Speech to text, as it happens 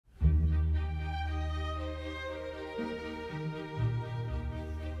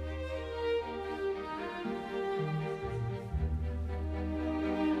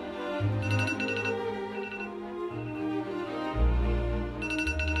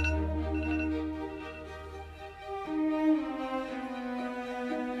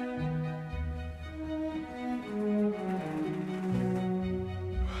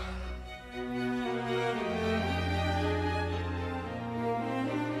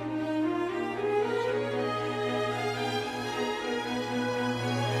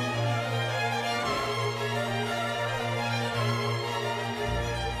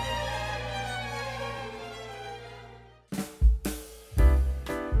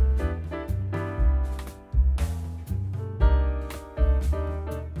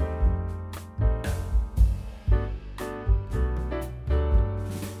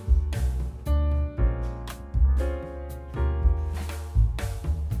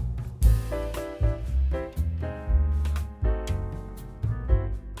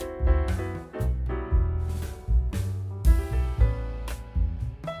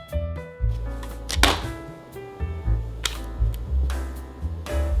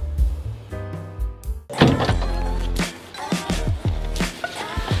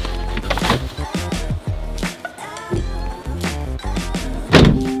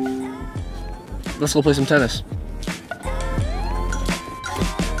Let's go play some tennis.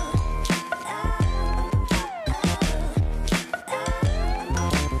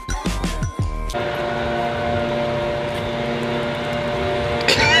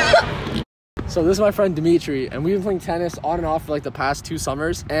 So this is my friend Dimitri, and we've been playing tennis on and off for like the past 2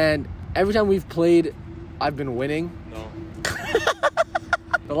 summers, and every time we've played, I've been winning. No.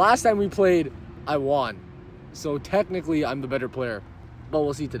 The last time we played, I won. So technically, I'm the better player. But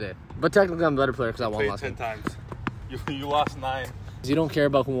we'll see today. But technically, I'm the better player because I won last 10 time. times. You lost 9. You don't care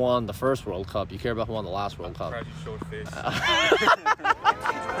about who won the first World Cup. You care about who won the last World Cup. You showed face.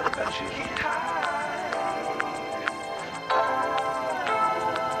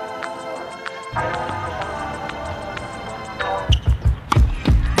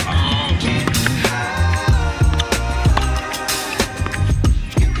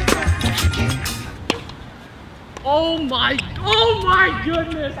 Oh my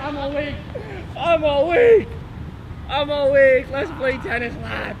goodness, I'm awake. I'm awake. I'm awake. Let's play tennis,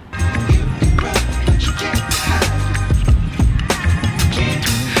 lad.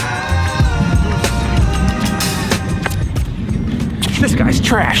 This guy's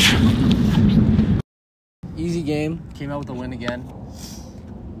trash. Easy game. Came out with a win again.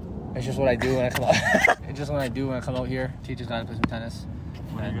 It's just what I do when I come out. It's just what I do when I come out here. Teach us how to play some tennis.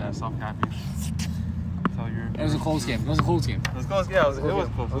 When are you gonna stop happy? It was a close game. It was a close game. It was close. Yeah, it was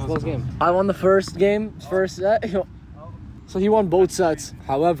close. It was a close game. I won the first game, first set. So he won both sets.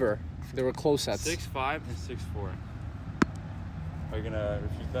 However, they were close sets. 6-5 and 6-4. Are you gonna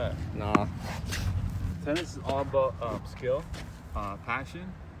refute that? Nah. Tennis is all about skill,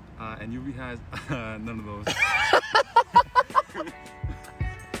 passion, and Yuvi has none of those.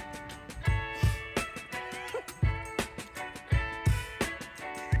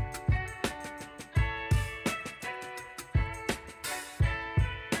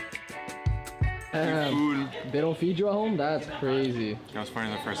 They don't feed you at home? That's crazy. That was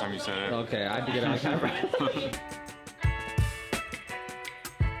funny the first time you said it. Okay, I had to get it on camera.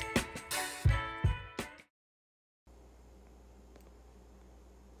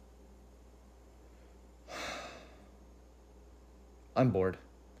 I'm bored.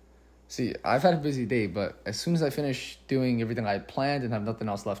 See, I've had a busy day, but as soon as I finish doing everything I planned and have nothing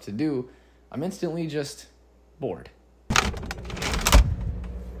else left to do, I'm instantly just bored.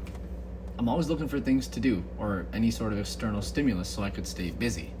 I'm always looking for things to do or any sort of external stimulus so I could stay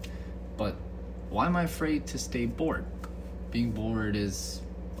busy. But why am I afraid to stay bored? Being bored is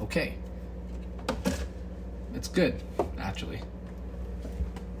okay. It's good, actually.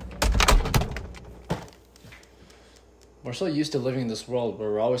 We're so used to living in this world where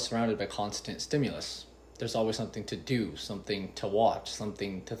we're always surrounded by constant stimulus. There's always something to do, something to watch,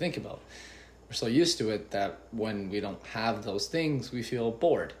 something to think about. We're so used to it that when we don't have those things, we feel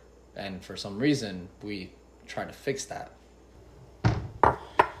bored. And for some reason, we try to fix that.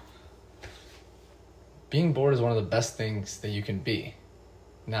 Being bored is one of the best things that you can be.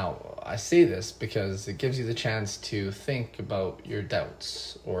 Now, I say this because it gives you the chance to think about your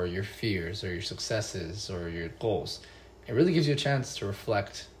doubts or your fears or your successes or your goals. It really gives you a chance to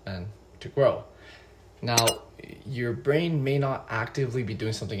reflect and to grow. Now, your brain may not actively be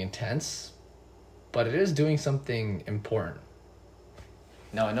doing something intense, but it is doing something important.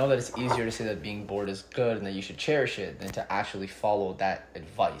 Now, I know that it's easier to say that being bored is good and that you should cherish it than to actually follow that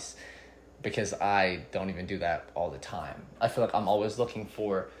advice, because I don't even do that all the time. I feel like I'm always looking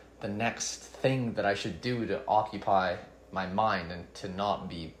for the next thing that I should do to occupy my mind and to not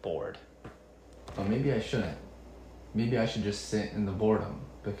be bored. But maybe I shouldn't. Maybe I should just sit in the boredom,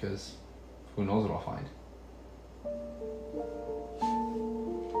 because who knows what I'll find.